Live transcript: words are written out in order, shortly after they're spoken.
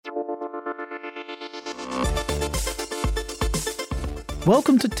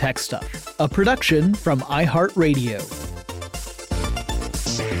Welcome to Tech Stuff, a production from iHeartRadio.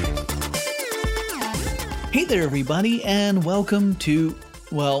 Hey there, everybody, and welcome to,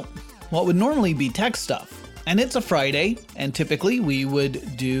 well, what would normally be Tech Stuff. And it's a Friday, and typically we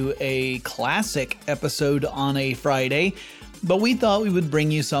would do a classic episode on a Friday, but we thought we would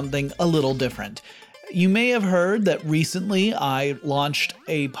bring you something a little different. You may have heard that recently I launched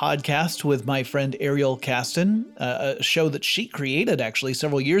a podcast with my friend Ariel Kasten, a show that she created actually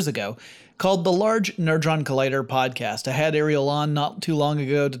several years ago, called the Large Nerdron Collider Podcast. I had Ariel on not too long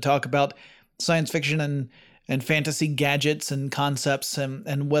ago to talk about science fiction and fantasy gadgets and concepts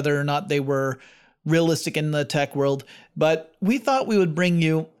and whether or not they were realistic in the tech world. But we thought we would bring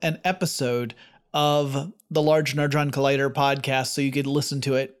you an episode of the Large Nerdron Collider podcast so you could listen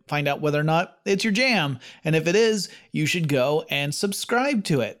to it, find out whether or not it's your jam. And if it is, you should go and subscribe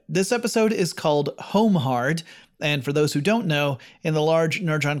to it. This episode is called Home Hard. And for those who don't know, in the Large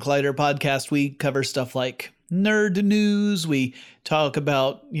Nerdron Collider podcast, we cover stuff like nerd news, we talk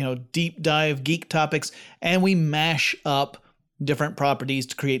about, deep dive geek topics, and we mash up different properties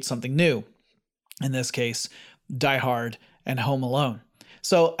to create something new. In this case, Die Hard and Home Alone.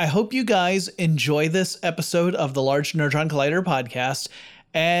 So I hope you guys enjoy this episode of the Large Nerdron Collider podcast,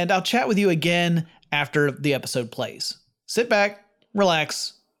 and I'll chat with you again after the episode plays. Sit back,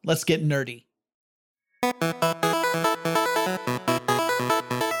 relax, let's get nerdy.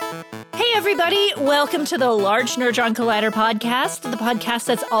 Hey everybody, welcome to the Large Nerdron Collider podcast, the podcast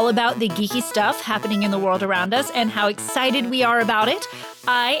that's all about the geeky stuff happening in the world around us and how excited we are about it.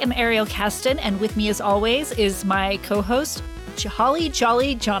 I am Ariel Kasten, and with me as always is my co-host, Holly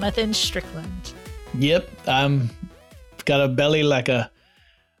Jolly Jonathan Strickland. Yep, got a belly like a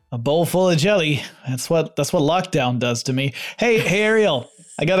bowl full of jelly. That's what lockdown does to me. Hey Ariel,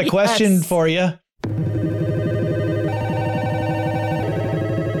 I got a question for you.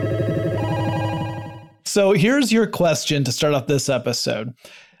 So here's your question to start off this episode.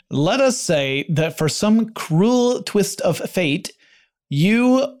 Let us say that for some cruel twist of fate,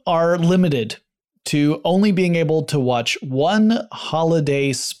 you are limited to only being able to watch one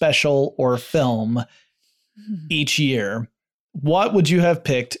holiday special or film each year. What would you have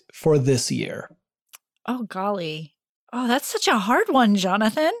picked for this year? Oh, golly. Oh, that's such a hard one,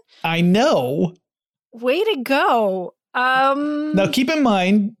 Jonathan. I know. Way to go. Now, keep in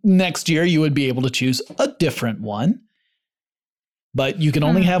mind, next year you would be able to choose a different one, but you can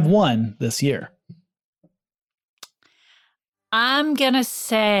only have one this year. I'm gonna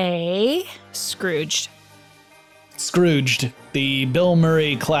say Scrooged. Scrooged, the Bill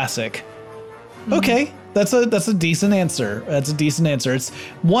Murray classic. Okay, that's a decent answer. It's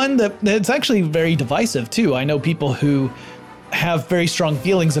one that's actually very divisive too. I know people who have very strong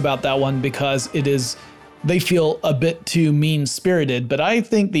feelings about that one because they feel a bit too mean-spirited, but I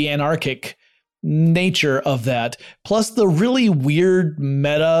think the anarchic nature of that, plus the really weird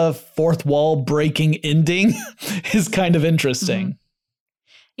meta fourth wall breaking ending is kind of interesting.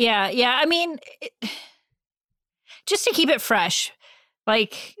 Yeah. I mean, just to keep it fresh,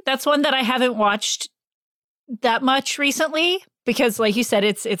 like that's one that I haven't watched that much recently because, like you said,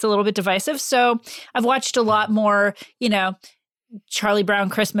 it's a little bit divisive. So I've watched a lot more, Charlie Brown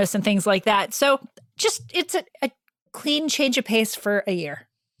Christmas and things like that. So just it's a clean change of pace for a year.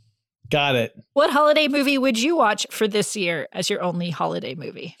 Got it. What holiday movie would you watch for this year as your only holiday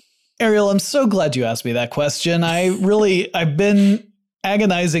movie? Ariel, I'm so glad you asked me that question. I've been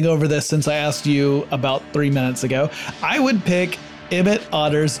agonizing over this since I asked you about 3 minutes ago. I would pick Emmett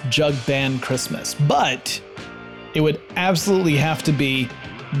Otter's Jug Band Christmas, but it would absolutely have to be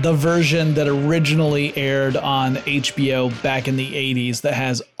the version that originally aired on HBO back in the 80s that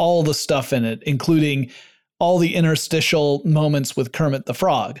has all the stuff in it, including all the interstitial moments with Kermit the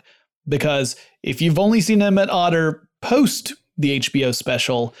Frog. Because if you've only seen Emmett Otter post the HBO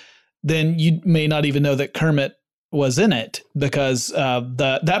special, then you may not even know that Kermit was in it because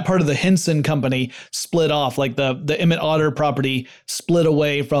that part of the Henson Company split off, like the Emmett Otter property split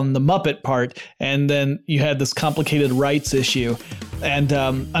away from the Muppet part, and then you had this complicated rights issue. And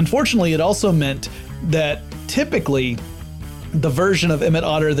unfortunately, it also meant that typically the version of Emmett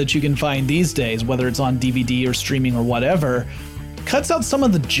Otter that you can find these days, whether it's on DVD or streaming or whatever, cuts out some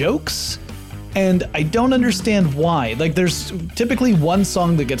of the jokes, and I don't understand why. Like, there's typically one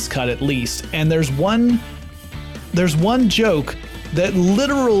song that gets cut at least, and there's one joke that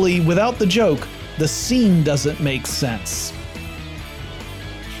literally, without the joke, the scene doesn't make sense.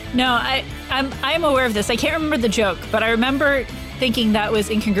 No, I'm aware of this. I can't remember the joke, but I remember thinking that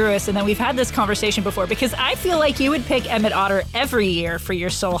was incongruous. And then we've had this conversation before because I feel like you would pick Emmett Otter every year for your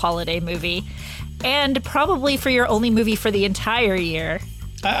sole holiday movie and probably for your only movie for the entire year.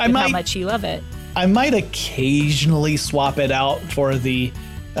 I might, how much you love it. I might occasionally swap it out for the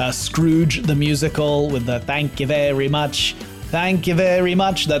Scrooge the musical with the "Thank you very much, thank you very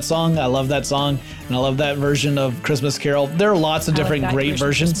much." That song, I love that song, and I love that version of Christmas Carol. There are lots of different great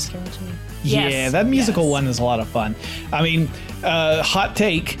versions. Yeah, that musical one is a lot of fun. I mean, hot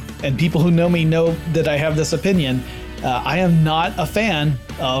take, and people who know me know that I have this opinion. I am not a fan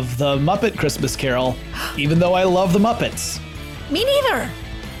of the Muppet Christmas Carol, even though I love the Muppets. Me neither.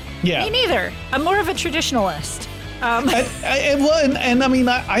 Yeah. Me neither. I'm more of a traditionalist. And I mean,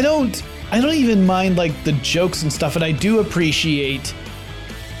 I don't even mind like the jokes and stuff, and I do appreciate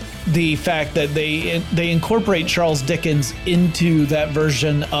the fact that they incorporate Charles Dickens into that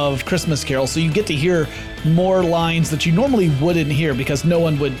version of Christmas Carol, so you get to hear more lines that you normally wouldn't hear because no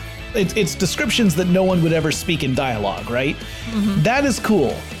one would. It's descriptions that no one would ever speak in dialogue, right? Mm-hmm. That is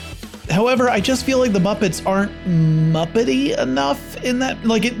cool. However, I just feel like the Muppets aren't Muppety enough in that,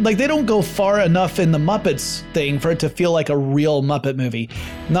 like they don't go far enough in the Muppets thing for it to feel like a real Muppet movie.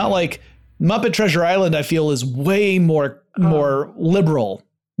 Not like Muppet Treasure Island, I feel, is way more liberal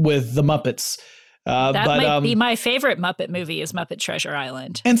with the Muppets. That might be my favorite Muppet movie is Muppet Treasure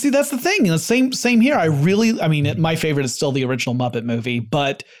Island. And see, that's the thing. The same here. My favorite is still the original Muppet movie,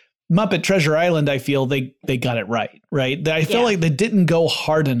 but Muppet Treasure Island, I feel they got it right? I feel like they didn't go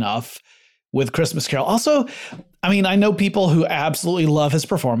hard enough with Christmas Carol. Also, I mean, I know people who absolutely love his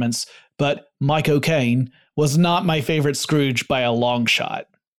performance, but Mike O'Kane was not my favorite Scrooge by a long shot.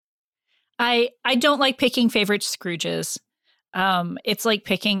 I don't like picking favorite Scrooges. It's like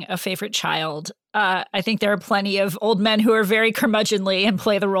picking a favorite child. I think there are plenty of old men who are very curmudgeonly and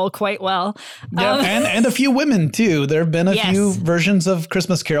play the role quite well. Yeah, and a few women too. There have been a few versions of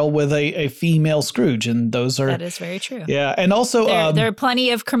Christmas Carol with a female Scrooge, and those are that is very true. Yeah, and also there are plenty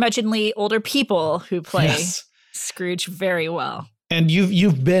of curmudgeonly older people who play Scrooge very well. And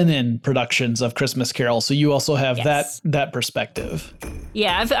you've been in productions of Christmas Carol, so you also have that perspective.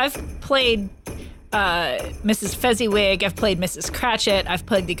 Yeah, I've played Mrs. Fezziwig, I've played Mrs. Cratchit, I've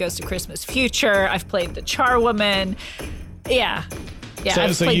played The Ghost of Christmas Future, I've played the Charwoman. Yeah.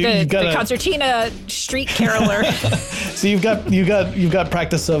 I've played the Concertina Street Caroler. So you've got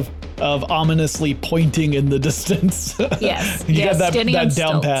practice of ominously pointing in the distance. Yes. You got that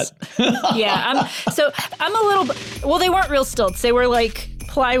down pat. Yeah. I'm a little. Well, they weren't real stilts. They were like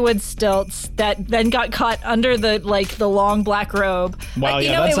plywood stilts that then got caught under the long black robe. Wow.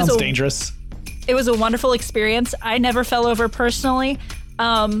 That sounds dangerous. It was a wonderful experience. I never fell over personally.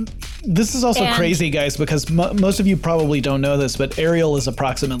 This is also crazy, guys, because most of you probably don't know this, but Ariel is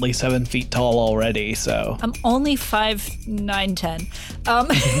approximately 7 feet tall already. So I'm only 5'9", 10.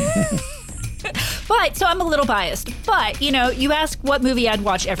 But so I'm a little biased. But you ask what movie I'd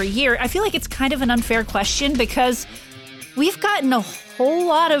watch every year. I feel like it's kind of an unfair question because we've gotten a whole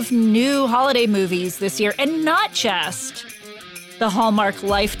lot of new holiday movies this year, and not just the Hallmark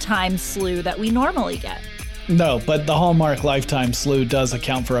Lifetime slew that we normally get. No, but the Hallmark Lifetime slew does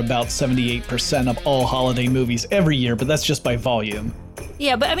account for about 78% of all holiday movies every year, but that's just by volume.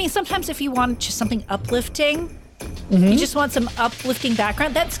 Yeah, but I mean, sometimes if you want just something uplifting, you just want some uplifting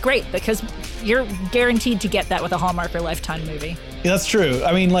background, that's great because you're guaranteed to get that with a Hallmark or Lifetime movie. Yeah, that's true.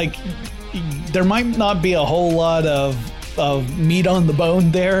 I mean, like, there might not be a whole lot of meat on the bone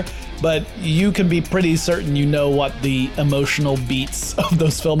there, but you can be pretty certain you know what the emotional beats of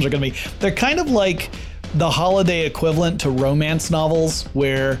those films are going to be. They're kind of like the holiday equivalent to romance novels,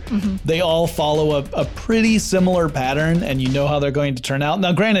 where they all follow a pretty similar pattern and you know how they're going to turn out.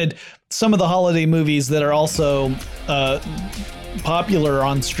 Now, granted, some of the holiday movies that are also popular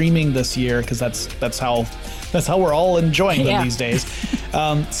on streaming this year, because that's how we're all enjoying them these days.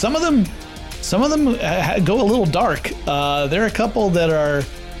 Some of them go a little dark. There are a couple that are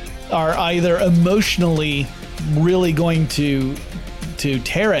either emotionally really going to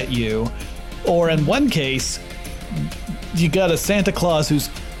tear at you, or in one case, you got a Santa Claus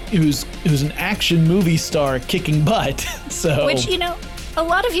who's an action movie star kicking butt. So, which a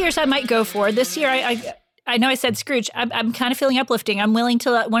lot of years I might go for. This year, I know I said Scrooge. I'm kind of feeling uplifting. I'm willing to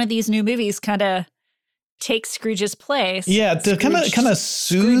let one of these new movies kind of take Scrooge's place. Yeah, to kind of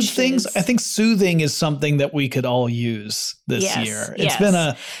soothe things. I think soothing is something that we could all use this year. It's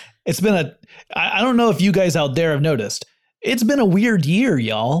been a. I don't know if you guys out there have noticed. It's been a weird year,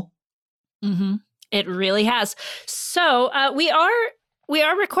 y'all. Mm-hmm. It really has. So we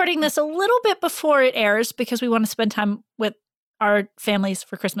are recording this a little bit before it airs because we want to spend time with our families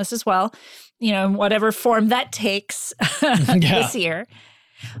for Christmas as well, in whatever form that takes this year.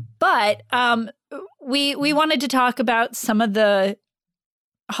 But we wanted to talk about some of the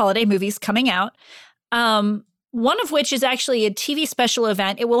holiday movies coming out. One of which is actually a TV special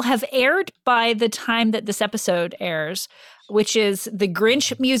event. It will have aired by the time that this episode airs, which is the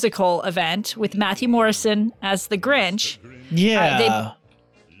Grinch musical event with Matthew Morrison as the Grinch. Yeah.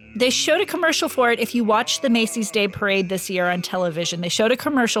 They showed a commercial for it. If you watched the Macy's Day Parade this year on television, they showed a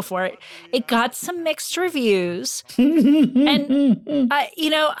commercial for it. It got some mixed reviews. And,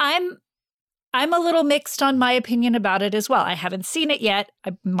 I'm a little mixed on my opinion about it as well. I haven't seen it yet.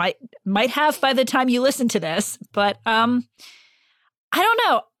 I might have by the time you listen to this, but I don't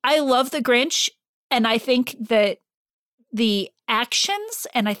know. I love the Grinch, and I think that the actions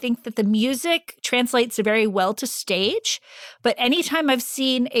and I think that the music translates very well to stage. But anytime I've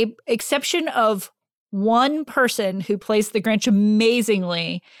seen a exception of one person who plays the Grinch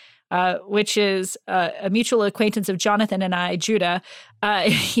amazingly, which is a mutual acquaintance of Jonathan and I, Judah.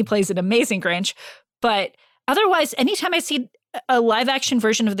 He plays an amazing Grinch. But otherwise, anytime I see a live action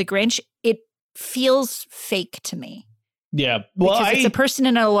version of the Grinch, it feels fake to me. Yeah. Well, because it's a person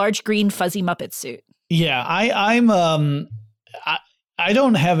in a large green fuzzy Muppet suit. Yeah, I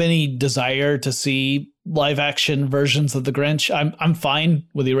don't have any desire to see live action versions of the Grinch. I'm fine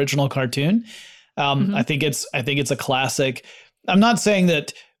with the original cartoon. I think it's a classic. I'm not saying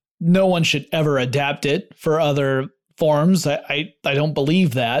that no one should ever adapt it for other forms. I don't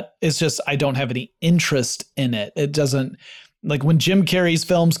believe that. It's just I don't have any interest in it. It doesn't, like when Jim Carrey's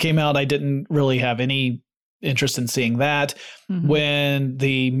films came out, I didn't really have any interest in seeing that. When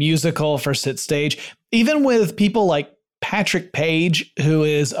the musical first hit stage, even with people like Patrick Page, who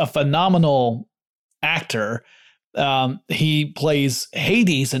is a phenomenal actor, he plays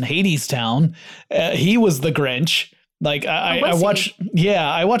Hades in Hadestown. He was the Grinch. Like I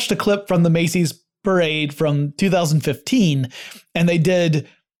watched a clip from the Macy's parade from 2015, and they did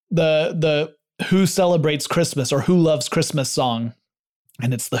the Who Celebrates Christmas or Who Loves Christmas song.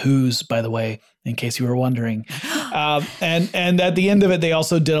 And it's the Who's, by the way, in case you were wondering. And at the end of it, they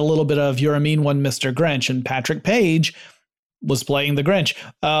also did a little bit of You're a Mean One, Mr. Grinch, and Patrick Page was playing the Grinch.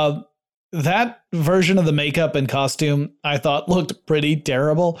 That version of the makeup and costume I thought looked pretty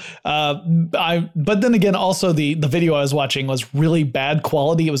terrible. But then again, also the video I was watching was really bad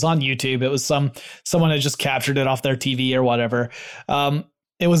quality. It was on YouTube. It was someone had just captured it off their TV or whatever.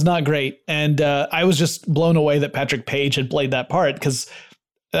 It was not great. And I was just blown away that Patrick Page had played that part because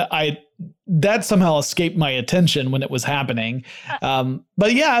that somehow escaped my attention when it was happening.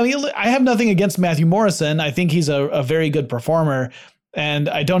 But yeah, I mean, I have nothing against Matthew Morrison. I think he's a very good performer. And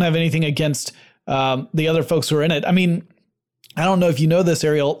I don't have anything against the other folks who are in it. I mean, I don't know if you know this,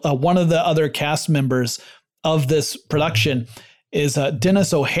 Ariel. One of the other cast members of this production is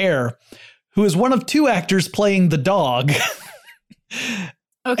Dennis O'Hare, who is one of two actors playing the dog.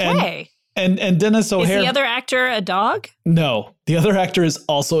 Okay. And Dennis O'Hare. Is the other actor a dog? No, the other actor is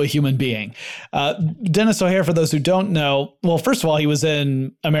also a human being. Dennis O'Hare, for those who don't know, well, first of all, he was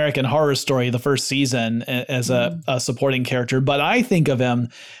in American Horror Story, the first season, as a supporting character. But I think of him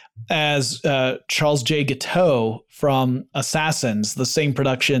as Charles J. Guiteau from Assassins, the same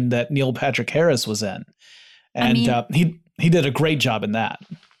production that Neil Patrick Harris was in. And he did a great job in that.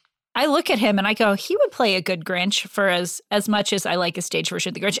 I look at him and I go, he would play a good Grinch for as much as I like a stage version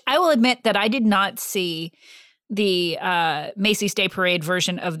of the Grinch. I will admit that I did not see the Macy's Day Parade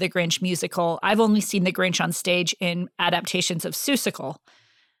version of the Grinch musical. I've only seen the Grinch on stage in adaptations of Seussical.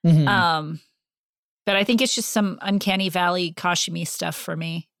 But I think it's just some uncanny valley costumey stuff for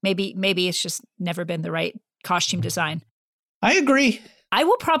me. Maybe it's just never been the right costume design. I agree. I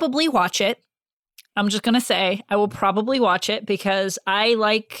will probably watch it. I'm just going to say I will probably watch it because I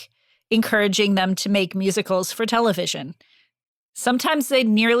like encouraging them to make musicals for television. Sometimes they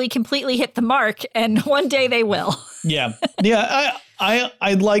nearly completely hit the mark, and one day they will. Yeah.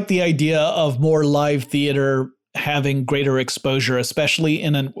 I like the idea of more live theater having greater exposure, especially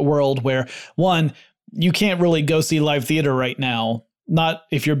in a world where, one, you can't really go see live theater right now, not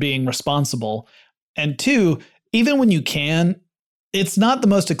if you're being responsible. And two, even when you can, it's not the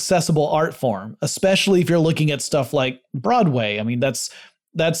most accessible art form, especially if you're looking at stuff like Broadway. I mean, that's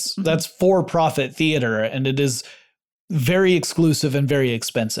for-profit theater, and it is very exclusive and very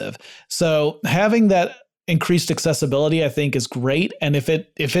expensive. So having that increased accessibility, I think, is great. And if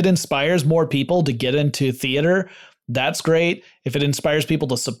it inspires more people to get into theater, that's great. If it inspires people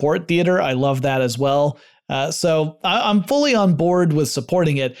to support theater, I love that as well. So I'm fully on board with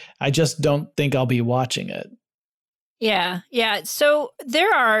supporting it. I just don't think I'll be watching it. Yeah. So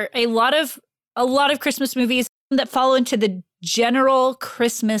there are a lot of Christmas movies that fall into the general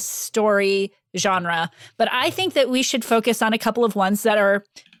Christmas story genre. But I think that we should focus on a couple of ones that are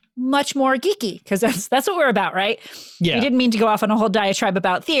much more geeky, because that's what we're about, right? Yeah. We didn't mean to go off on a whole diatribe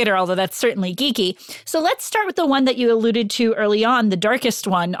about theater, although that's certainly geeky. So let's start with the one that you alluded to early on, the darkest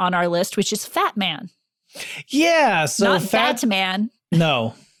one on our list, which is Fat Man. Yeah. So not Batman.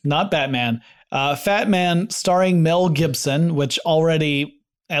 No, not Batman. Fat Man starring Mel Gibson, which already,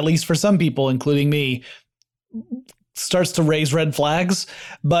 at least for some people, including me, starts to raise red flags.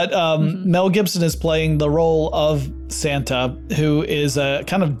 But Mel Gibson is playing the role of Santa, who is a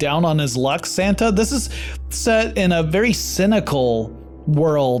kind of down on his luck Santa. This is set in a very cynical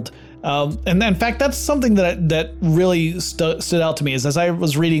world. And in fact, that's something that really stood out to me, is as I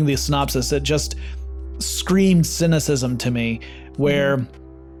was reading the synopsis, it just screamed cynicism to me, where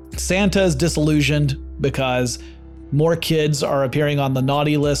Santa is disillusioned because more kids are appearing on the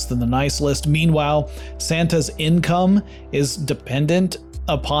naughty list than the nice list. Meanwhile, Santa's income is dependent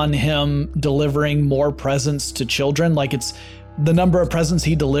upon him delivering more presents to children. Like, it's the number of presents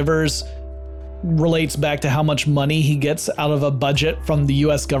he delivers relates back to how much money he gets out of a budget from the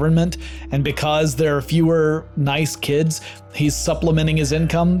US government. And because there are fewer nice kids, he's supplementing his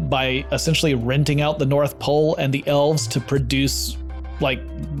income by essentially renting out the North Pole and the elves to produce like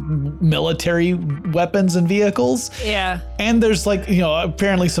military weapons and vehicles. Yeah. And there's like,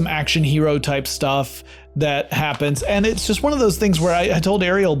 apparently some action hero type stuff that happens. And it's just one of those things where I told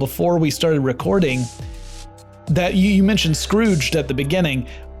Ariel before we started recording that you mentioned Scrooged at the beginning.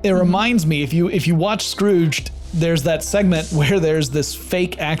 It reminds me, if you watch Scrooged, there's that segment where there's this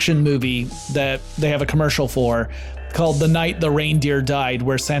fake action movie that they have a commercial for called The Night the Reindeer Died,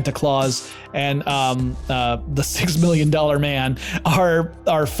 where Santa Claus and the $6 Million Man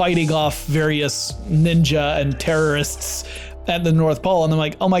are fighting off various ninja and terrorists at the North Pole. And I'm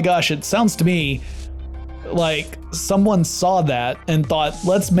like, oh my gosh, it sounds to me like someone saw that and thought,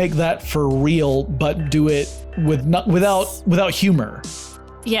 let's make that for real, but do it without humor.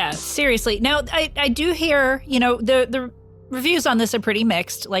 Yeah, seriously. Now, I do hear, the reviews on this are pretty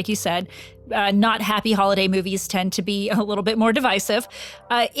mixed, like you said. Not happy holiday movies tend to be a little bit more divisive.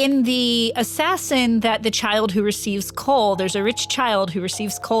 In The Assassin, the child who receives coal, there's a rich child who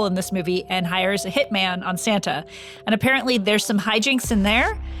receives coal in this movie and hires a hitman on Santa. And apparently there's some hijinks in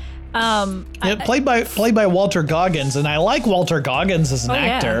there. Played by Walter Goggins, and I like Walter Goggins as an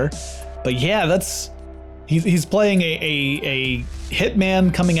actor. But yeah, he's playing a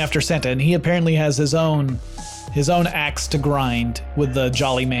hitman coming after Santa, and he apparently has his own axe to grind with the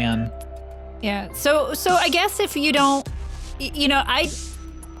Jolly Man. Yeah. So I guess if you don't, I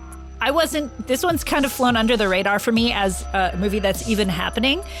wasn't, this one's kind of flown under the radar for me as a movie that's even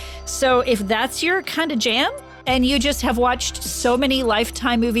happening. So if that's your kind of jam and you just have watched so many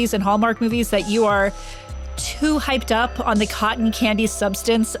Lifetime movies and Hallmark movies that you are too hyped up on the cotton candy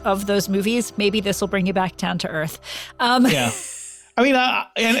substance of those movies, maybe this will bring you back down to earth. Yeah. I mean,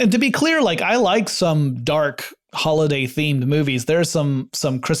 and to be clear, like, I like some dark holiday themed movies. There's some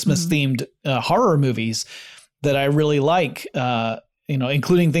Christmas themed horror movies that I really like,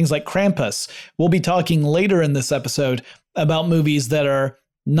 including things like Krampus. We'll be talking later in this episode about movies that are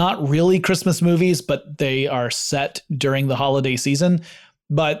not really Christmas movies, but they are set during the holiday season.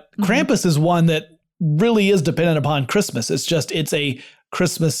 But Krampus is one that really is dependent upon Christmas. It's a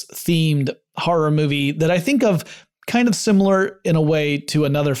Christmas themed horror movie that I think of kind of similar in a way to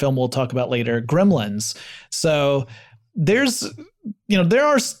another film we'll talk about later, Gremlins. So there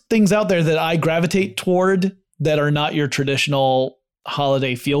are things out there that I gravitate toward that are not your traditional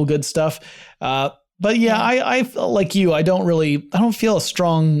holiday feel-good stuff. But yeah, I like you, I don't feel a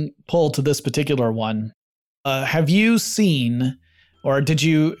strong pull to this particular one. Have you seen, or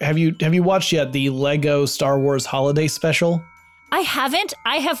have you watched yet the Lego Star Wars Holiday Special? I haven't.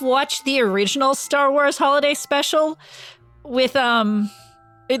 I have watched the original Star Wars Holiday Special with,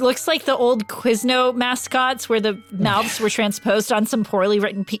 it looks like the old Quizno mascots where the mouths were transposed on some poorly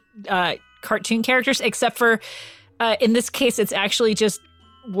written cartoon characters, except for, in this case, it's actually just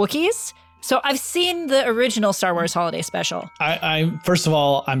Wookiees. So I've seen the original Star Wars Holiday Special. I first of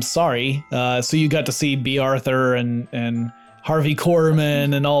all, I'm sorry. So you got to see B. Arthur and Harvey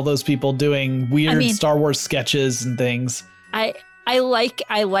Korman and all those people doing weird Star Wars sketches and things. I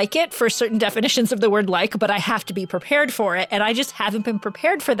like it for certain definitions of the word like, but I have to be prepared for it. And I just haven't been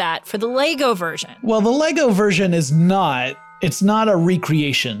prepared for that for the Lego version. Well, the Lego version it's not a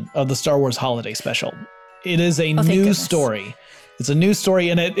recreation of the Star Wars Holiday Special. It is a new story. It's a new story,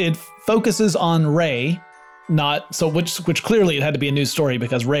 and it focuses on Rey, which clearly it had to be a new story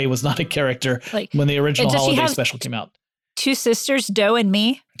because Rey was not a character when the original Holiday Special came out. two sisters, Doe and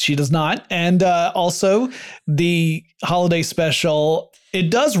Me? She does not. And also the holiday special, it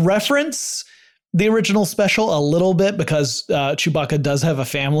does reference the original special a little bit because Chewbacca does have a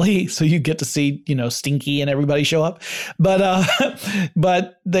family. So you get to see, Stinky and everybody show up. But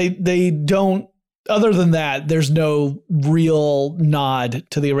but they don't. Other than that, there's no real nod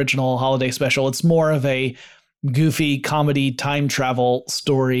to the original holiday special. It's more of a goofy comedy time travel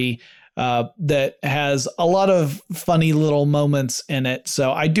story that has a lot of funny little moments in it.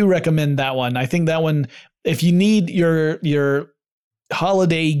 So I do recommend that one. I think that one, if you need your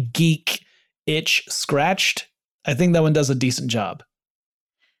holiday geek itch scratched, I think that one does a decent job.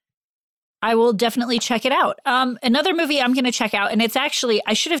 I will definitely check it out. Another movie I'm going to check out, and it's actually,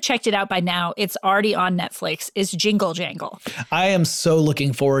 I should have checked it out by now. It's already on Netflix, is Jingle Jangle. I am so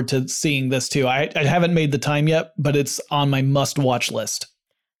looking forward to seeing this too. I haven't made the time yet, but it's on my must-watch list.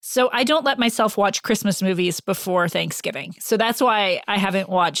 So I don't let myself watch Christmas movies before Thanksgiving. So that's why I haven't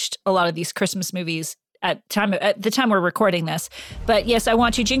watched a lot of these Christmas movies at the time we're recording this. But yes, I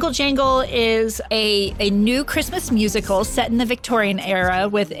want to. Jingle Jangle is a new Christmas musical set in the Victorian era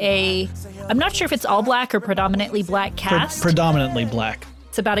with I'm not sure if it's all black or predominantly black cast. Predominantly black.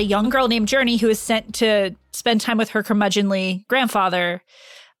 It's about a young girl named Journey who is sent to spend time with her curmudgeonly grandfather,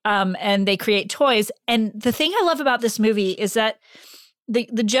 and they create toys. And the thing I love about this movie is that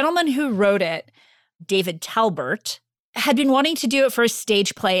the gentleman who wrote it, David Talbert, had been wanting to do it for a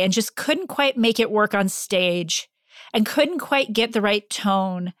stage play and just couldn't quite make it work on stage and couldn't quite get the right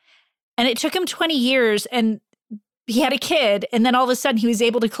tone. And it took him 20 years, and he had a kid, and then all of a sudden he was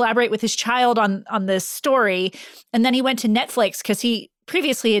able to collaborate with his child on this story. And then he went to Netflix because he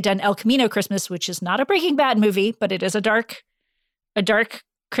previously had done El Camino Christmas, which is not a Breaking Bad movie, but it is a dark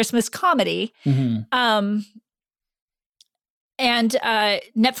Christmas comedy. Mm-hmm. And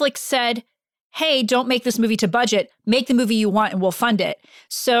Netflix said, hey, don't make this movie to budget. Make the movie you want and we'll fund it.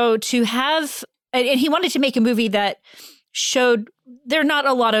 So to have, and he wanted to make a movie that showed, there are not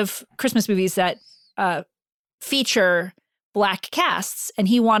a lot of Christmas movies that feature black casts, and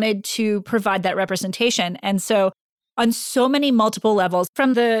he wanted to provide that representation. And so on so many multiple levels,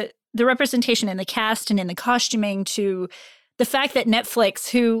 from the representation in the cast and in the costuming to the fact that Netflix,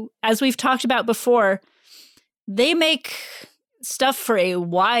 who, as we've talked about before, they make stuff for a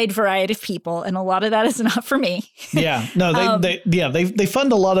wide variety of people, and a lot of that is not for me. Yeah, no, they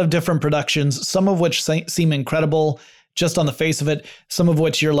fund a lot of different productions, some of which seem incredible just on the face of it. Some of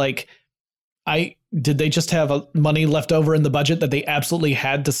which you're like, did they just have money left over in the budget that they absolutely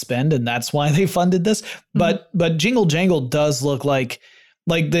had to spend, and that's why they funded this? Mm-hmm. But Jingle Jangle does look like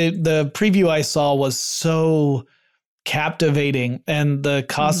the preview I saw was so captivating, and the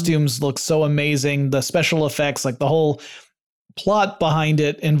costumes look so amazing. The special effects, like the whole plot behind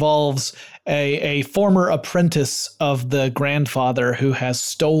it involves a former apprentice of the grandfather who has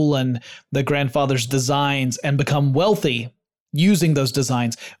stolen the grandfather's designs and become wealthy using those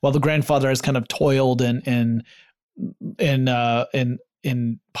designs, while the grandfather has kind of toiled in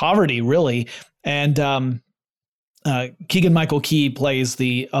poverty, really. And Keegan-Michael Key plays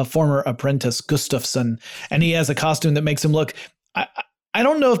the former apprentice Gustafsson, and he has a costume that makes him look. I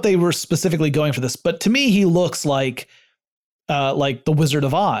don't know if they were specifically going for this, but to me, he looks like the Wizard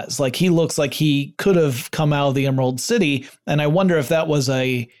of Oz. Like, he looks like he could have come out of the Emerald City, and I wonder if that was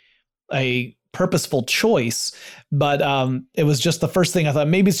a purposeful choice. But it was just the first thing I thought.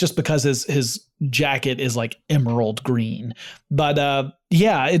 Maybe it's just because his jacket is like emerald green. But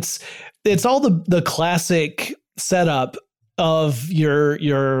yeah, it's all the classic setup of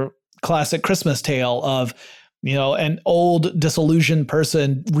your classic Christmas tale of, an old disillusioned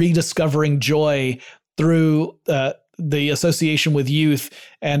person rediscovering joy through the association with youth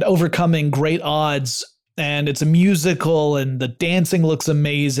and overcoming great odds. And it's a musical, and the dancing looks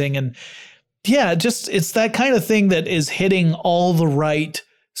amazing. And yeah, it's that kind of thing that is hitting all the right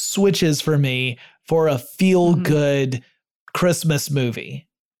switches for me for a feel good Christmas movie.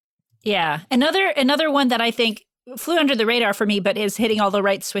 Yeah. Another one that I think flew under the radar for me, but is hitting all the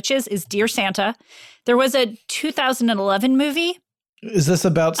right switches, is Dear Santa. There was a 2011 movie. Is this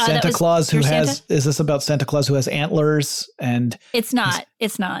about Santa Claus is this about Santa Claus who has antlers? And it's not.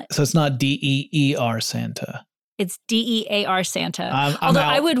 So it's not DEER Santa. It's DEAR Santa. Although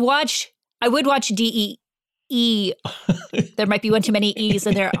I would watch DEE. There might be one too many E's,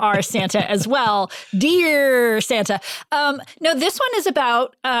 and there are Santa as well. Dear Santa. No, this one is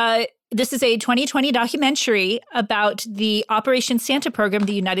about, this is a 2020 documentary about the Operation Santa program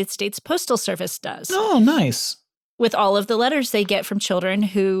the United States Postal Service does. Oh, nice. With all of the letters they get from children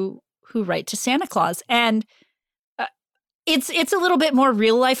who write to Santa Claus. And it's a little bit more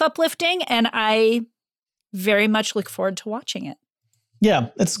real life uplifting. And I very much look forward to watching it. Yeah,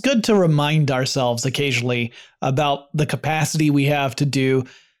 it's good to remind ourselves occasionally about the capacity we have to do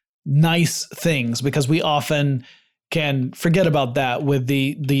nice things, because we often can forget about that with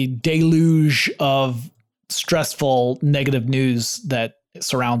the deluge of stressful negative news that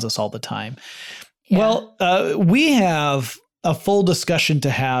surrounds us all the time. Yeah. Well, we have a full discussion to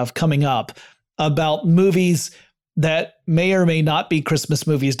have coming up about movies that may or may not be Christmas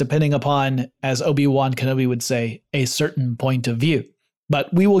movies, depending upon, as Obi-Wan Kenobi would say, a certain point of view.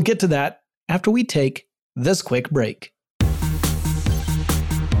 But we will get to that after we take this quick break.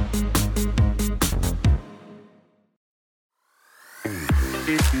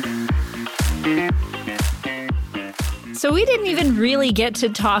 So we didn't even really get to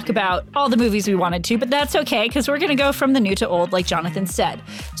talk about all the movies we wanted to, but that's okay, because we're going to go from the new to old, like Jonathan said.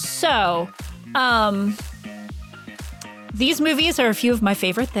 So, these movies are a few of my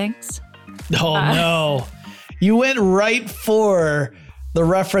favorite things. Oh, no. You went right for the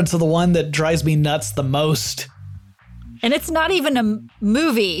reference of the one that drives me nuts the most. And it's not even a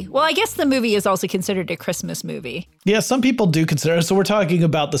movie. Well, I guess the movie is also considered a Christmas movie. Yeah, some people do consider it. So we're talking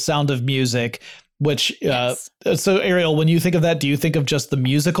about The Sound of Music, which, yes. So Ariel, when you think of that, do you think of just the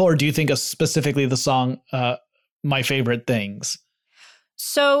musical, or do you think of specifically the song, My Favorite Things?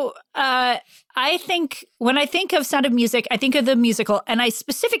 So I think when I think of Sound of Music, I think of the musical, and I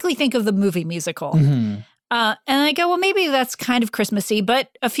specifically think of the movie musical. Mm-hmm. And I go, well, maybe that's kind of Christmassy, but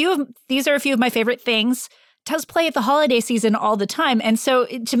these are a few of my favorite things. It does play at the holiday season all the time. And so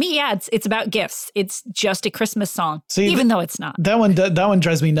to me, yeah, it's about gifts. It's just a Christmas song, even though it's not. That one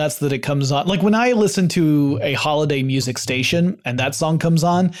drives me nuts that it comes on. Like when I listen to a holiday music station and that song comes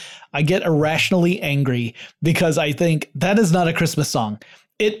on, I get irrationally angry because I think that is not a Christmas song.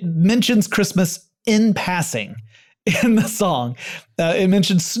 It mentions Christmas in passing in the song. It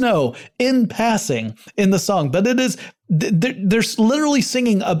mentions snow in passing in the song, but it is, they're literally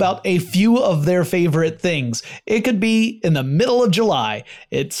singing about a few of their favorite things. It could be in the middle of July.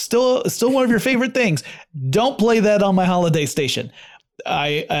 It's still one of your favorite things. Don't play that on my holiday station.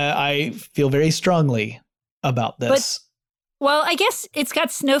 I feel very strongly about this. Well, I guess it's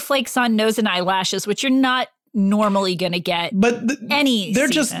got snowflakes on nose and eyelashes, which you're not normally going to get. But they're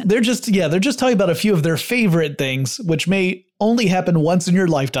just talking about a few of their favorite things, which may only happen once in your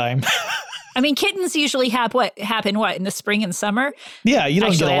lifetime. I mean, kittens usually happen in the spring and summer? Yeah, you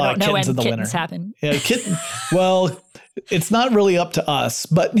don't get a lot of kittens in the winter. Happen. Yeah, well, it's not really up to us,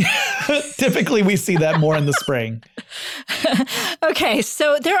 but typically we see that more in the spring. Okay,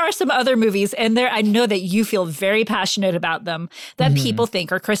 so there are some other movies, and I know that you feel very passionate about them, that people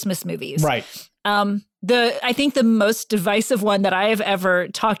think are Christmas movies. Right. I think the most divisive one that I have ever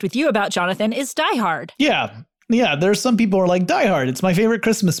talked with you about, Jonathan, is Die Hard. Yeah, there's some people who are like, Die Hard, it's my favorite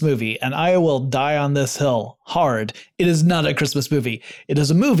Christmas movie, and I will die on this hill hard. It is not a Christmas movie. It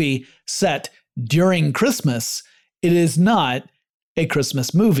is a movie set during Christmas. It is not a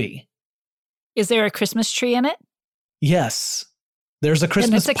Christmas movie. Is there a Christmas tree in it? Yes. There's a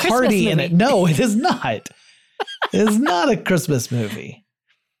Christmas party in it. No, it is not. It is not a Christmas movie.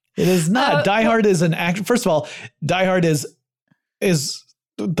 It is not. Die Hard is an action. First of all, Die Hard is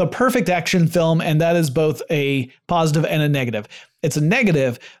the perfect action film, and that is both a positive and a negative. It's a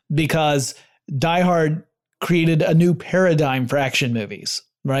negative because Die Hard created a new paradigm for action movies,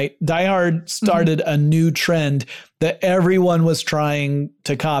 right? Die Hard started a new trend that everyone was trying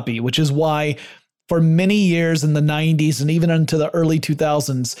to copy, which is why for many years in the 90s and even into the early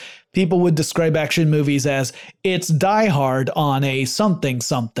 2000s, people would describe action movies as it's Die Hard on a something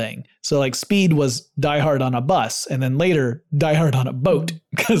something. So like Speed was Die Hard on a bus, and then later Die Hard on a boat,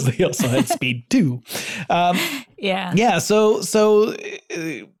 because they also had Speed too. Yeah. So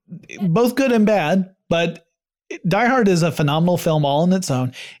both good and bad, but Die Hard is a phenomenal film all on its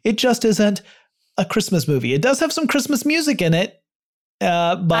own. It just isn't a Christmas movie. It does have some Christmas music in it,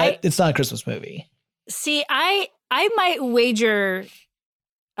 but it's not a Christmas movie. See, I might wager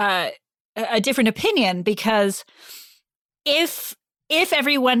a different opinion, because if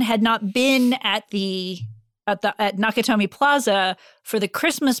everyone had not been at Nakitomi Plaza for the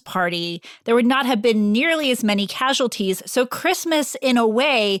Christmas party, there would not have been nearly as many casualties. So Christmas, in a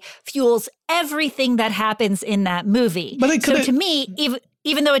way, fuels everything that happens in that movie. So to me,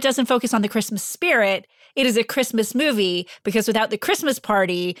 even though it doesn't focus on the Christmas spirit, it is a Christmas movie, because without the Christmas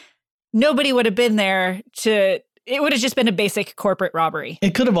party, nobody would have been there it would have just been a basic corporate robbery.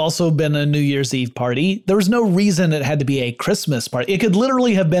 It could have also been a New Year's Eve party. There was no reason it had to be a Christmas party. It could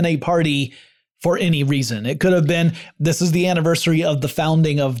literally have been a party for any reason. It could have been, this is the anniversary of the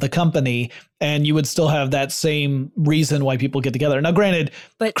founding of the company, and you would still have that same reason why people get together. Now, granted,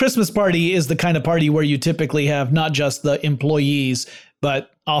 but Christmas party is the kind of party where you typically have not just the employees,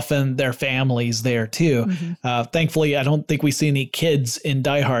 but often their families there too. Thankfully, I don't think we see any kids in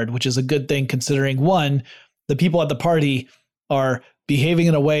Die Hard, which is a good thing considering, one, the people at the party are behaving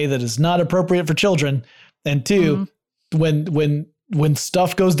in a way that is not appropriate for children. And two, when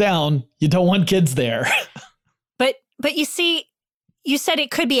stuff goes down, you don't want kids there. But you see, you said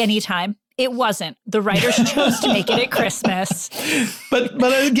it could be any time. It wasn't. The writers chose to make it at Christmas. But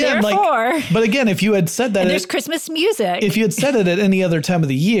again, if you had said that, there's Christmas music. If you had said it at any other time of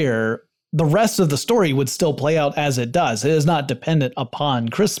the year, the rest of the story would still play out as it does. It is not dependent upon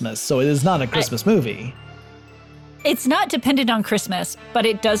Christmas, so it is not a Christmas movie. It's not dependent on Christmas, but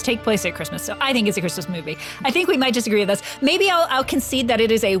it does take place at Christmas. So I think it's a Christmas movie. I think we might disagree with this. Maybe I'll concede that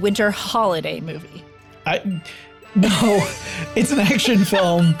it is a winter holiday movie. No, it's an action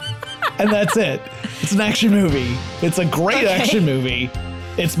film, and that's it. It's an action movie. It's a great action movie.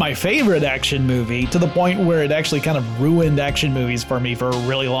 It's my favorite action movie, to the point where it actually kind of ruined action movies for me for a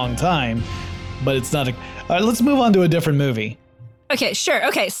really long time. But it's not let's move on to a different movie. Okay, sure.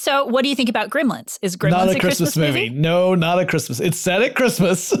 Okay, so what do you think about Gremlins? Is Gremlins not a Christmas movie? No, not a Christmas. It's set at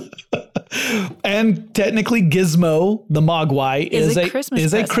Christmas. And technically Gizmo, the Mogwai, is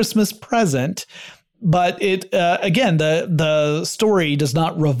a Christmas present. But it again, the story does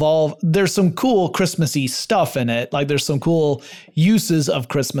not revolve. There's some cool Christmassy stuff in it. Like there's some cool uses of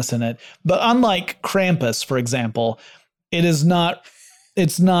Christmas in it. But unlike Krampus, for example, it's not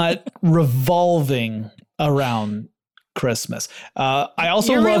revolving around Christmas. I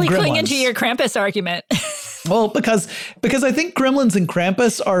also You're love really Gremlins. clinging to your Krampus argument. Well, because I think Gremlins and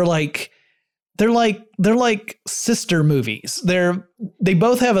Krampus are like they're like sister movies. They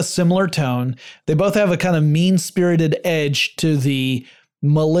both have a similar tone. They both have a kind of mean-spirited edge to the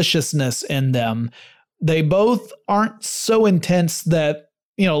maliciousness in them. They both aren't so intense that,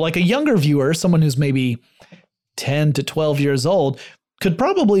 like a younger viewer, someone who's maybe 10 to 12 years old, could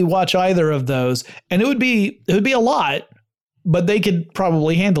probably watch either of those, and it would be a lot, but they could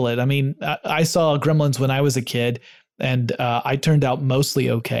probably handle it. I mean, I saw Gremlins when I was a kid, and I turned out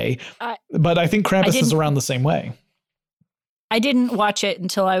mostly okay. But I think Krampus is around the same way. I didn't watch it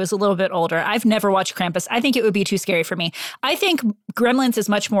until I was a little bit older. I've never watched Krampus. I think it would be too scary for me. I think Gremlins is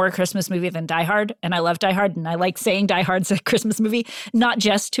much more a Christmas movie than Die Hard, and I love Die Hard, and I like saying Die Hard's a Christmas movie, not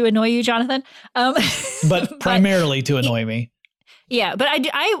just to annoy you, Jonathan. But primarily to annoy me. Yeah, but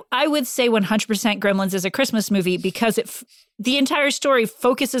I would say 100% Gremlins is a Christmas movie because the entire story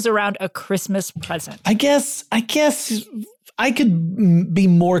focuses around a Christmas present. I guess I could be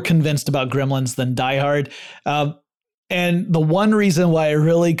more convinced about Gremlins than Die Hard. And the one reason why I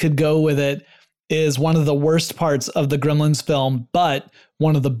really could go with it is one of the worst parts of the Gremlins film, but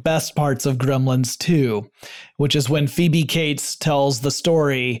one of the best parts of Gremlins 2, which is when Phoebe Cates tells the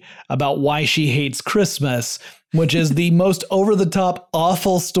story about why she hates Christmas, which is the most over-the-top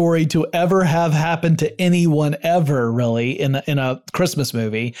awful story to ever have happened to anyone ever, really, in a Christmas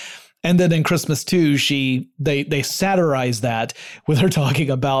movie. And then in Christmas 2, they satirize that with her talking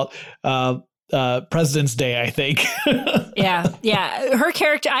about President's Day, I think. Yeah. Her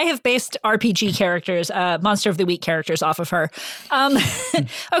character, I have based RPG characters, Monster of the Week characters off of her.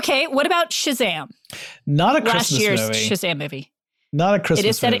 Okay, what about Shazam? Not a Christmas movie. Last year's Shazam movie. Not a Christmas movie. It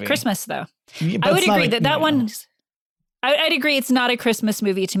is set at Christmas, though. Yeah, I would agree that one... I'd agree it's not a Christmas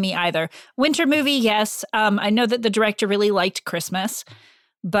movie to me either. Winter movie, yes. I know that the director really liked Christmas,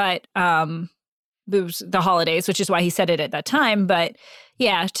 but it was the holidays, which is why he said it at that time. But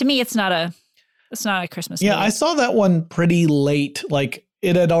yeah, to me, it's not a Christmas movie. Yeah, I saw that one pretty late. Like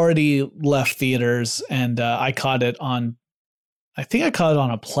it had already left theaters, and I caught it on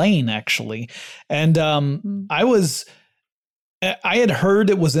a plane actually. And I had heard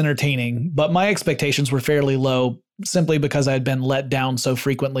it was entertaining, but my expectations were fairly low simply because I had been let down so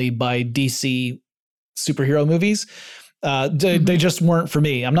frequently by DC superhero movies. They just weren't for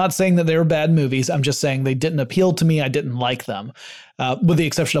me. I'm not saying that they were bad movies. I'm just saying they didn't appeal to me. I didn't like them, with the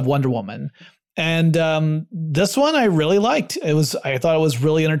exception of Wonder Woman. And this one I really liked. I thought it was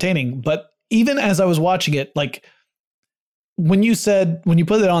really entertaining. But even as I was watching it, like when you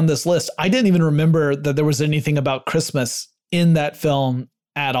put it on this list, I didn't even remember that there was anything about Christmas in that film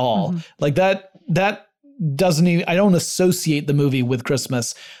at all. Like that doesn't even, I don't associate the movie with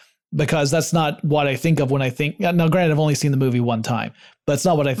Christmas because that's not what I think of when I think, now granted, I've only seen the movie one time, but it's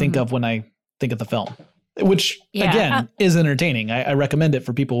not what I think of when I think of the film, which again is entertaining. I recommend it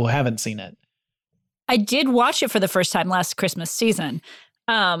for people who haven't seen it. I did watch it for the first time last Christmas season.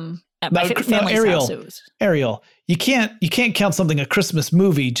 At my family's Ariel, house, it was. Ariel, you can't count something a Christmas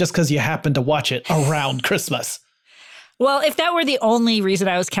movie just because you happen to watch it around Christmas. Well, if that were the only reason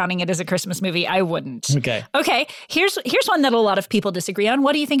I was counting it as a Christmas movie, I wouldn't. Okay. Here's one that a lot of people disagree on.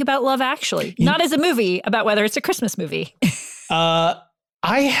 What do you think about Love Actually? Not as a movie, about whether it's a Christmas movie. I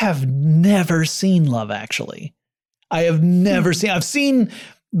have never seen Love Actually. I have never seen. I've seen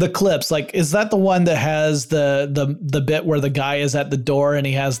the clips. Like, is that the one that has the bit where the guy is at the door and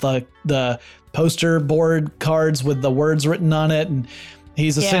he has the poster board cards with the words written on it, and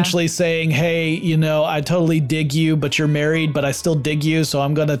he's essentially saying, hey, you know, I totally dig you, but you're married, but I still dig you. So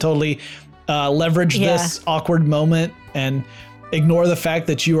I'm going to totally leverage this awkward moment and ignore the fact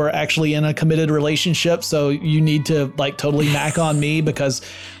that you are actually in a committed relationship. So you need to like totally knack on me because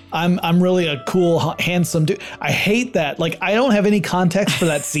I'm really a cool, handsome dude. I hate that. Like, I don't have any context for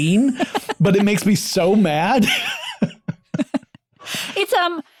that scene, but it makes me so mad. It's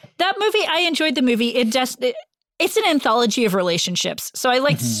that movie. I enjoyed the movie. It's an anthology of relationships. So I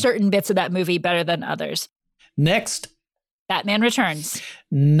liked certain bits of that movie better than others. Next, Batman Returns.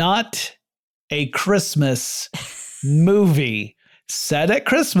 Not a Christmas movie set at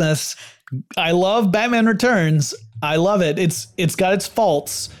Christmas. I love Batman Returns. I love it. It's got its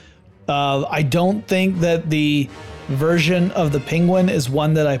faults. I don't think that the version of the Penguin is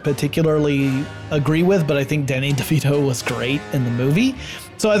one that I particularly agree with, but I think Danny DeVito was great in the movie.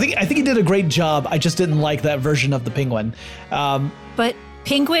 So I think he did a great job. I just didn't like that version of the Penguin. But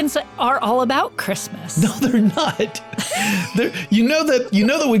penguins are all about Christmas. No, they're not. You know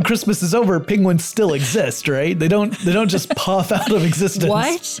that when Christmas is over, penguins still exist, right? They don't just puff out of existence.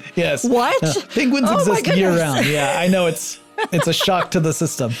 What? Yes. What? Penguins exist year round. Yeah, I know it's a shock to the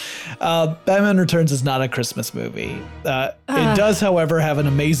system. Batman Returns is not a Christmas movie. It does, however, have an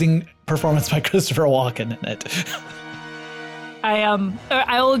amazing performance by Christopher Walken in it.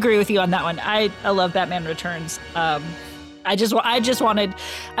 I will agree with you on that one. I love Batman Returns. I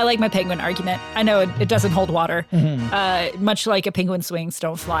like my penguin argument. I know it doesn't hold water. Much like a penguin's wings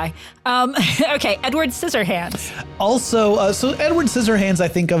don't fly. Okay, Edward Scissorhands. Also, so Edward Scissorhands I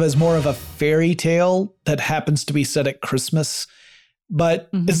think of as more of a fairy tale that happens to be set at Christmas. But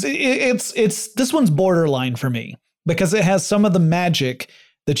it's this one's borderline for me because it has some of the magic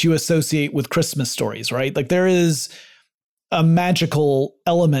that you associate with Christmas stories, right? Like there is a magical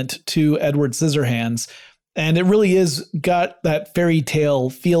element to Edward Scissorhands. And it really is got that fairy tale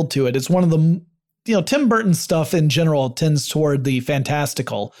feel to it. It's one of the, Tim Burton stuff in general tends toward the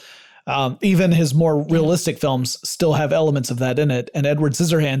fantastical. Even his more realistic films still have elements of that in it. And Edward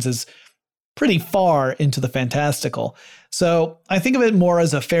Scissorhands is pretty far into the fantastical. So I think of it more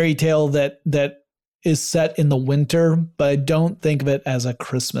as a fairy tale that is set in the winter, but I don't think of it as a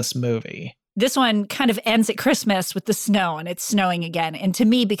Christmas movie. This one kind of ends at Christmas with the snow and it's snowing again. And to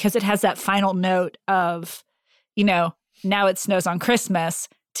me, because it has that final note of, now it snows on Christmas,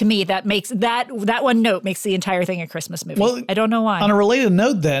 to me, that makes that one note makes the entire thing a Christmas movie. Well, I don't know why. On a related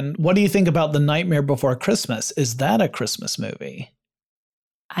note then, what do you think about The Nightmare Before Christmas? Is that a Christmas movie?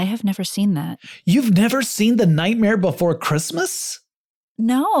 I have never seen that. You've never seen The Nightmare Before Christmas?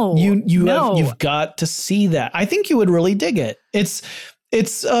 No. You've got to see that. I think you would really dig it.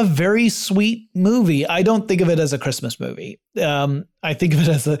 It's a very sweet movie. I don't think of it as a Christmas movie. I think of it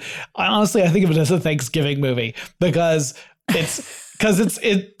as a Thanksgiving movie because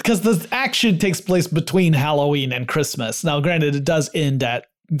the action takes place between Halloween and Christmas. Now, granted, it does end at,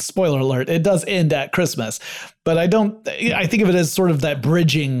 spoiler alert, it does end at Christmas, but I think of it as sort of that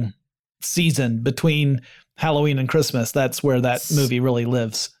bridging season between Halloween and Christmas. That's where that movie really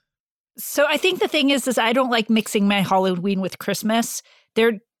lives. So I think the thing is I don't like mixing my Halloween with Christmas.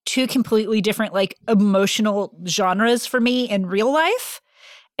 They're two completely different, like, emotional genres for me in real life.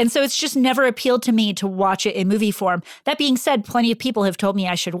 And so it's just never appealed to me to watch it in movie form. That being said, plenty of people have told me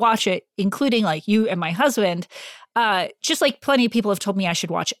I should watch it, including like you and my husband. Just like plenty of people have told me I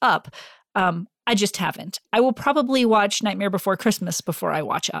should watch Up. I just haven't. I will probably watch Nightmare Before Christmas before I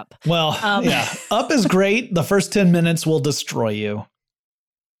watch Up. Well, yeah. Up is great. The first 10 minutes will destroy you.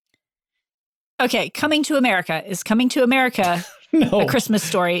 Okay, Coming to America. Is Coming to America no, a Christmas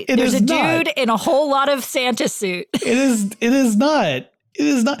story? There's a dude in a whole lot of Santa suit. It is not. It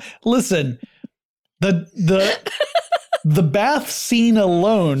is not. Listen, the bath scene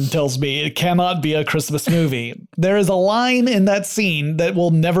alone tells me it cannot be a Christmas movie. There is a line in that scene that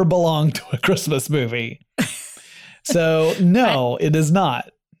will never belong to a Christmas movie. So no, it is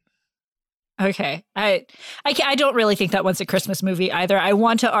not. Okay. I don't really think that one's a Christmas movie either. I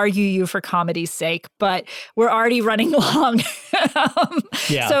want to argue you for comedy's sake, but we're already running long.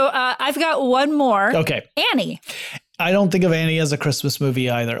 Yeah. So I've got one more. Okay. Annie. I don't think of Annie as a Christmas movie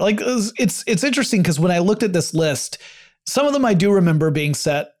either. Like it's interesting because when I looked at this list, some of them I do remember being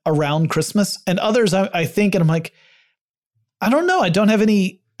set around Christmas, and others I think, and I'm like, I don't know.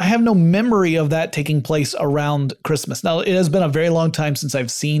 I have no memory of that taking place around Christmas. Now, it has been a very long time since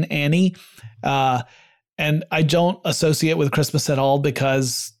I've seen Annie, and I don't associate with Christmas at all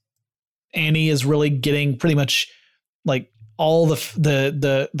because Annie is really getting pretty much like all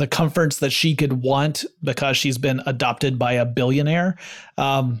the comforts that she could want because she's been adopted by a billionaire.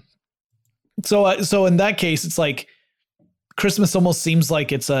 So in that case, it's like Christmas almost seems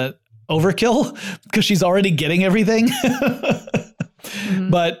like it's a overkill because she's already getting everything. Mm-hmm.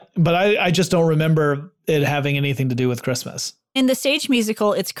 But I just don't remember it having anything to do with Christmas. In the stage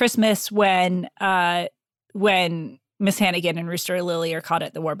musical, it's Christmas when Miss Hannigan and Rooster Lily are caught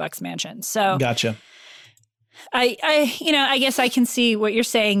at the Warbucks mansion. So gotcha. I guess I can see what you're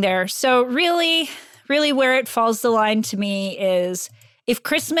saying there. So really where it falls the line to me is if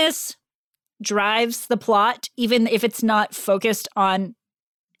Christmas drives the plot, even if it's not focused on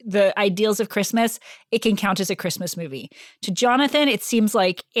the ideals of Christmas, it can count as a Christmas movie. To Jonathan, it seems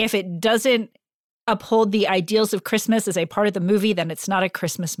like if it doesn't uphold the ideals of Christmas as a part of the movie, then it's not a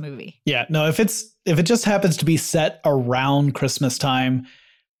Christmas movie. Yeah, no, if it just happens to be set around Christmas time,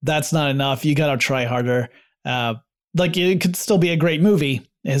 that's not enough. You got to try harder. Like it could still be a great movie.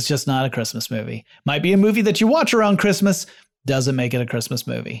 It's just not a Christmas movie. Might be a movie that you watch around Christmas, doesn't make it a Christmas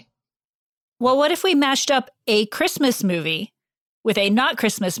movie. Well, what if we mashed up a Christmas movie with a not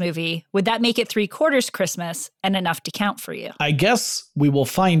Christmas movie? Would that make it 3/4 Christmas and enough to count for you? I guess we will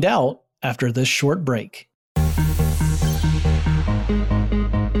find out after this short break.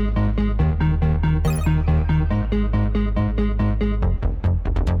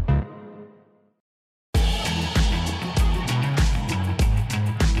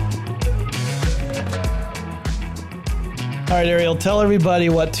 All right, Ariel, tell everybody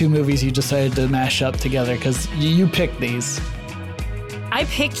what 2 movies you decided to mash up together, because you picked these. I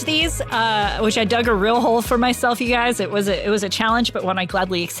picked these, which I dug a real hole for myself, you guys. It was a challenge, but one I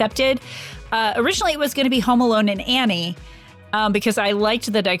gladly accepted. Originally, it was going to be Home Alone and Annie, because I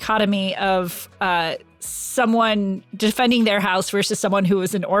liked the dichotomy of someone defending their house versus someone who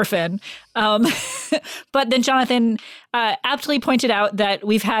was an orphan. But then Jonathan aptly pointed out that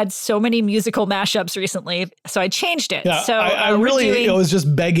we've had so many musical mashups recently, so I changed it. Yeah, so I was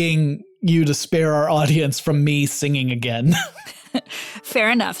just begging you to spare our audience from me singing again.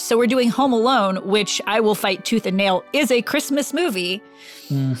 Fair enough. So we're doing Home Alone, which I will fight tooth and nail is a Christmas movie.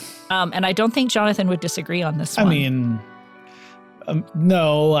 And I don't think Jonathan would disagree on this one. I mean,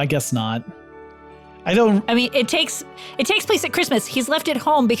 no, I guess not. It takes place at Christmas. He's left at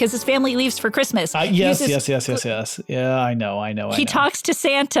home because his family leaves for Christmas. Yes. Yeah, I know. He talks to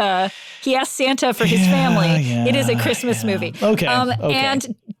Santa. He asks Santa for his family. Yeah, it is a Christmas movie. Okay.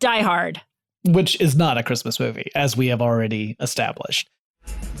 And Die Hard. Which is not a Christmas movie, as we have already established.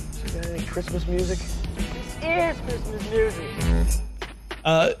 Any Christmas music? This is Christmas music.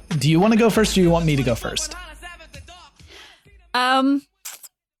 Do you want to go first, or do you want me to go first?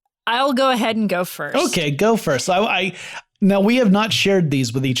 I'll go ahead and go first. Okay, go first. Now, we have not shared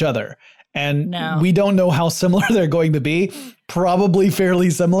these with each other, and we don't know how similar they're going to be. Probably fairly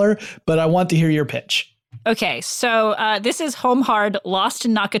similar, but I want to hear your pitch. Okay, so this is Home Hard, Lost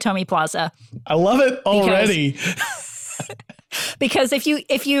in Nakitomi Plaza. I love it already. Because if you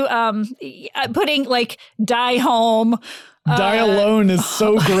putting like Die Home, Die Alone is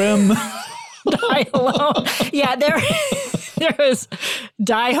so grim. Die Alone, yeah, there was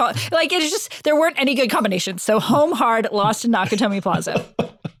Die Home. Like it's just there weren't any good combinations. So Home Hard, Lost in Nakitomi Plaza.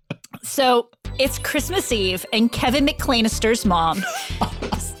 So it's Christmas Eve, and Kevin McClanister's mom.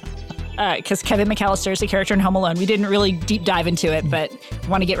 Because Kevin McAllister is a character in Home Alone. We didn't really deep dive into it, but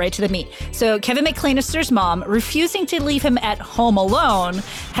want to get right to the meat. So Kevin McClanister's mom, refusing to leave him at home alone,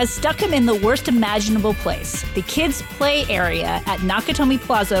 has stuck him in the worst imaginable place, the kids' play area at Nakitomi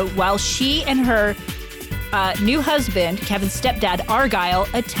Plaza, while she and her new husband, Kevin's stepdad, Argyle,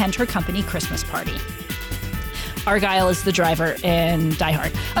 attend her company Christmas party. Argyle is the driver in Die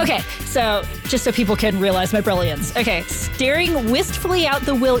Hard. Okay, so just so people can realize my brilliance. Okay, staring wistfully out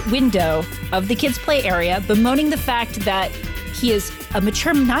the window of the kids' play area, bemoaning the fact that he is a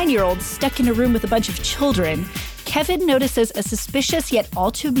mature 9-year-old stuck in a room with a bunch of children, Kevin notices a suspicious yet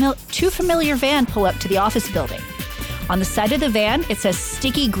all too familiar van pull up to the office building. On the side of the van, it says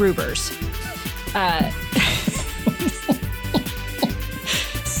Sticky Grubers.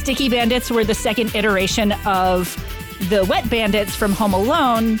 Sticky Bandits were the second iteration of the Wet Bandits from Home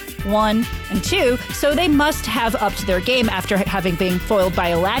Alone 1 and 2, so they must have upped their game after having been foiled by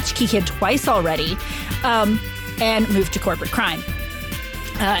a latchkey kid twice already. and move to corporate crime.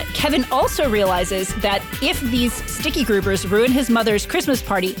 Kevin also realizes that if these sticky groupers ruin his mother's Christmas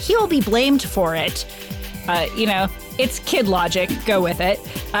party, he'll be blamed for it. It's kid logic. Go with it.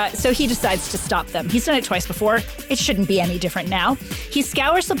 So he decides to stop them. He's done it twice before. It shouldn't be any different now. He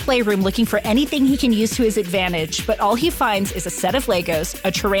scours the playroom looking for anything he can use to his advantage, but all he finds is a set of Legos,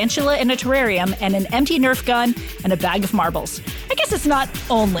 a tarantula in a terrarium, and an empty Nerf gun, and a bag of marbles. I guess it's not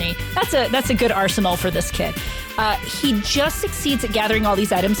only. That's a good arsenal for this kid. He just succeeds at gathering all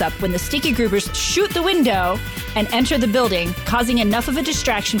these items up when the sticky groupers shoot the window and enter the building, causing enough of a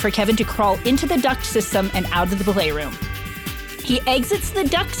distraction for Kevin to crawl into the duct system and out of the playroom. He exits the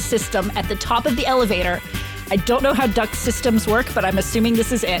duct system at the top of the elevator. I don't know how duct systems work, but I'm assuming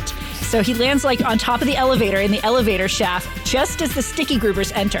this is it. So he lands on top of the elevator in the elevator shaft just as the sticky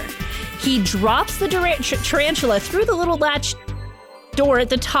groupers enter. He drops the tarantula through the little latch door at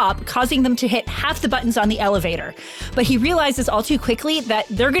the top, causing them to hit half the buttons on the elevator. But he realizes all too quickly that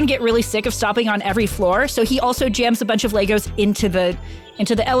they're going to get really sick of stopping on every floor, so he also jams a bunch of Legos into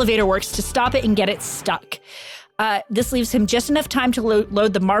the elevator works to stop it and get it stuck. This leaves him just enough time to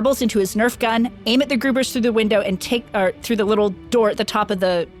load the marbles into his Nerf gun, aim at the groupers through the window, and through the little door at the top of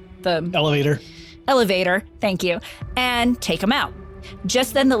the elevator, thank you, and take them out.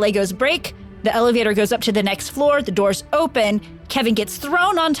 Just then the Legos break. The elevator goes up to the next floor, the doors open, Kevin gets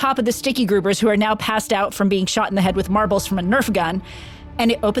thrown on top of the sticky groupers who are now passed out from being shot in the head with marbles from a Nerf gun,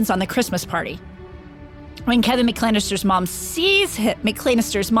 and it opens on the Christmas party. When Kevin McClannister's mom sees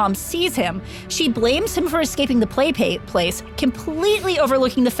him, she blames him for escaping the place, completely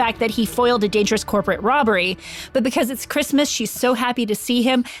overlooking the fact that he foiled a dangerous corporate robbery. But because it's Christmas, she's so happy to see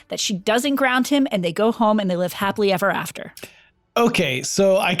him that she doesn't ground him, and they go home and they live happily ever after. Okay,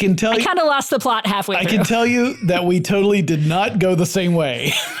 so I can tell you... I kind of lost the plot halfway through. I can tell you that we totally did not go the same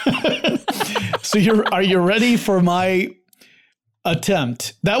way. So are you ready for my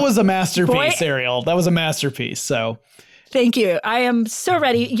attempt? That was a masterpiece, Ariel. That was a masterpiece, so... Thank you. I am so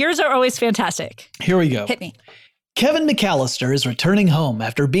ready. Yours are always fantastic. Here we go. Hit me. Kevin McCallister is returning home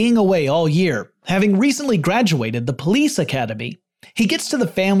after being away all year, having recently graduated the police academy. He gets to the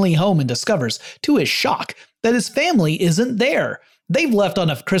family home and discovers, to his shock, that his family isn't there. They've left on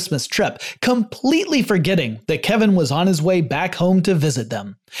a Christmas trip, completely forgetting that Kevin was on his way back home to visit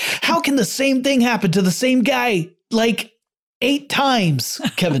them. How can the same thing happen to the same guy, 8 times,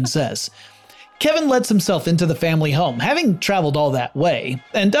 Kevin says. Kevin lets himself into the family home, having traveled all that way,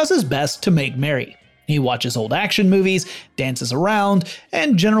 and does his best to make merry. He watches old action movies, dances around,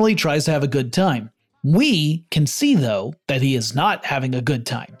 and generally tries to have a good time. We can see, though, that he is not having a good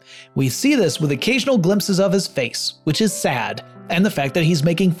time. We see this with occasional glimpses of his face, which is sad, and the fact that he's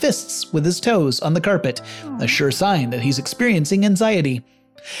making fists with his toes on the carpet, a sure sign that he's experiencing anxiety.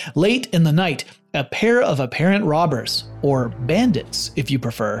 Late in the night, a pair of apparent robbers, or bandits if you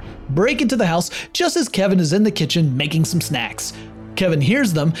prefer, break into the house just as Kevin is in the kitchen making some snacks. Kevin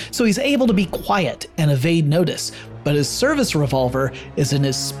hears them, so he's able to be quiet and evade notice, but his service revolver is in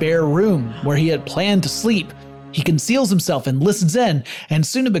his spare room where he had planned to sleep. He conceals himself and listens in, and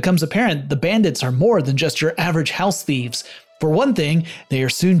soon it becomes apparent the bandits are more than just your average house thieves. For one thing, they are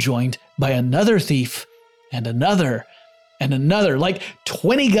soon joined by another thief, and another, and another.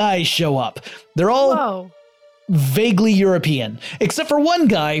 20 guys show up. They're all vaguely European, except for one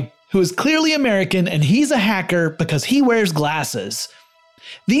guy who is clearly American, and he's a hacker because he wears glasses.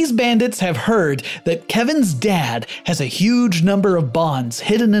 These bandits have heard that Kevin's dad has a huge number of bonds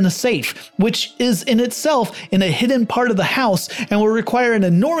hidden in a safe, which is in itself in a hidden part of the house and will require an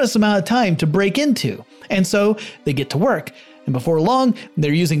enormous amount of time to break into. And so they get to work, and before long,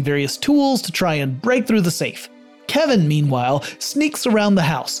 they're using various tools to try and break through the safe. Kevin, meanwhile, sneaks around the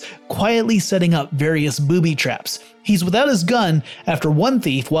house, quietly setting up various booby traps. He's without his gun after one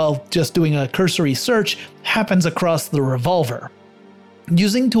thief, while just doing a cursory search, happens across the revolver.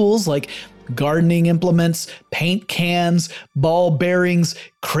 Using tools like gardening implements, paint cans, ball bearings,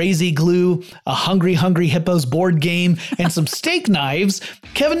 crazy glue, a Hungry Hippos board game, and some steak knives,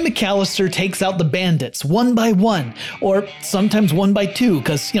 Kevin McCallister takes out the bandits one by one, or sometimes one by two,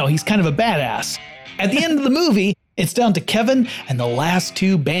 because, he's kind of a badass. At the end of the movie, it's down to Kevin and the last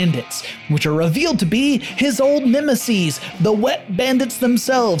 2 bandits, which are revealed to be his old nemeses, the wet bandits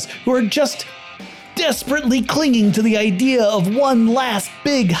themselves, who are just desperately clinging to the idea of one last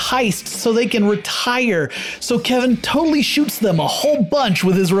big heist so they can retire. So Kevin totally shoots them a whole bunch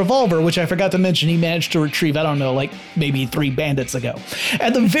with his revolver, which I forgot to mention he managed to retrieve, maybe 3 bandits ago.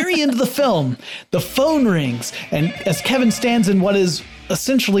 At the very end of the film, the phone rings, and as Kevin stands in what is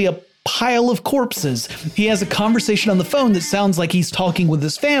essentially a pile of corpses, he has a conversation on the phone that sounds like he's talking with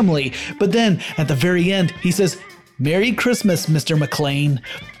his family, but then at the very end, he says, Merry Christmas, Mr. McClane.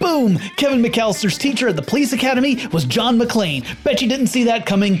 Boom! Kevin McAllister's teacher at the police academy was John McClane. Bet you didn't see that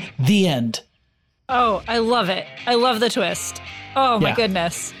coming. The end. Oh, I love it. I love the twist. Oh, my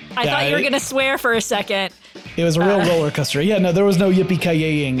goodness. I thought you were going to swear for a second. It was a real roller coaster. Yeah, no, there was no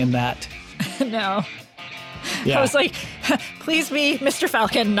yippee-ki-yaying in that. No. Yeah. I was like, please be Mr.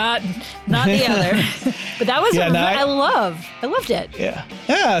 Falcon, not the other. But that was I loved it. Yeah.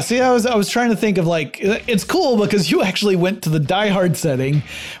 Yeah. See, I was trying to think of like, it's cool because you actually went to the Die Hard setting,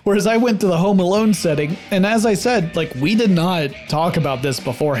 whereas I went to the Home Alone setting. And as I said, like, we did not talk about this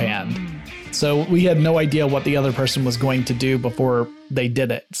beforehand. So we had no idea what the other person was going to do before they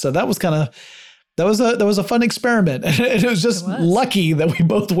did it. So that was kind of, that was a fun experiment. And it was just lucky that we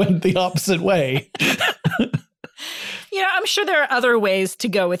both went the opposite way. I'm sure there are other ways to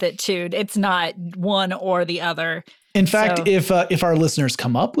go with it too. It's not one or the other. In fact, if our listeners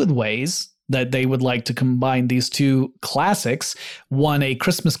come up with ways that they would like to combine these two classics, one a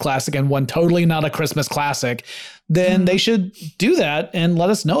Christmas classic and one totally not a Christmas classic, then they should do that and let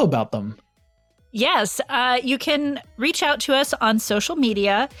us know about them. Yes, you can reach out to us on social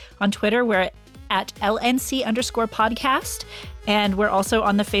media. On Twitter, we're at LNC_podcast. And we're also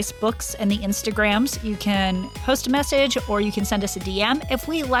on the Facebooks and the Instagrams. You can post a message or you can send us a DM. If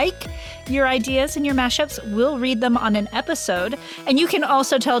we like your ideas and your mashups, we'll read them on an episode. And you can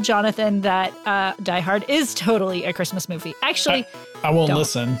also tell Jonathan that Die Hard is totally a Christmas movie. Actually, I won't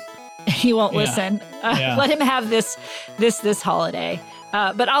listen. He won't listen. Let him have this holiday.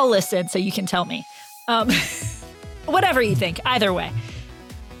 But I'll listen so you can tell me. Whatever you think, either way.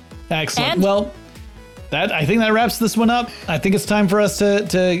 Excellent. Well, I think that wraps this one up. I think it's time for us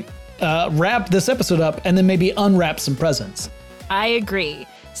to wrap this episode up and then maybe unwrap some presents. I agree.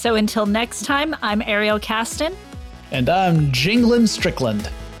 So until next time, I'm Ariel Caston. And I'm Jinglin Strickland.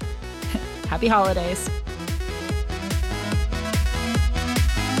 Happy holidays.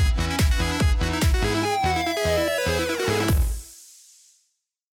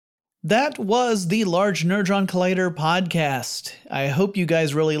 That was the Large Nerdron Collider podcast. I hope you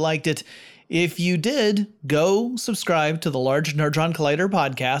guys really liked it. If you did, go subscribe to the Large Nerdron Collider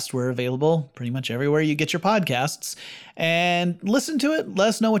podcast. We're available pretty much everywhere you get your podcasts. And listen to it. Let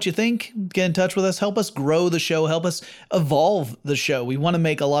us know what you think. Get in touch with us. Help us grow the show. Help us evolve the show. We want to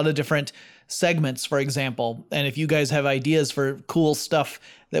make a lot of different segments, for example. And if you guys have ideas for cool stuff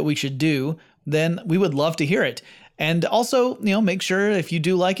that we should do, then we would love to hear it. And also, make sure if you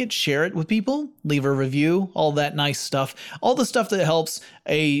do like it, share it with people, leave a review, all that nice stuff, all the stuff that helps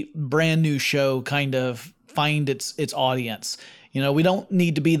a brand new show kind of find its audience. We don't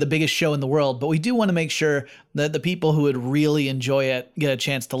need to be the biggest show in the world, but we do want to make sure that the people who would really enjoy it get a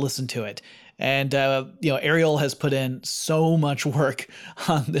chance to listen to it. And, Ariel has put in so much work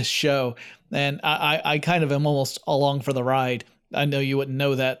on this show, and I kind of am almost along for the ride. I know you wouldn't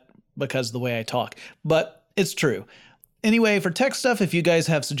know that because of the way I talk, but it's true. Anyway, for tech stuff, if you guys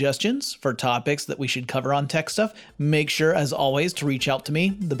have suggestions for topics that we should cover on tech stuff, make sure, as always, to reach out to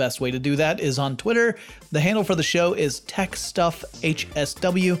me. The best way to do that is on Twitter. The handle for the show is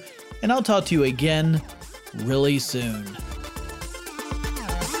TechStuffHSW, and I'll talk to you again really soon.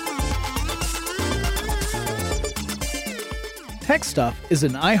 Tech Stuff is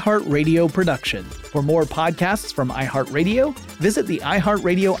an iHeartRadio production. For more podcasts from iHeartRadio, visit the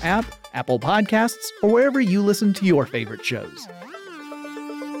iHeartRadio app, Apple Podcasts, or wherever you listen to your favorite shows.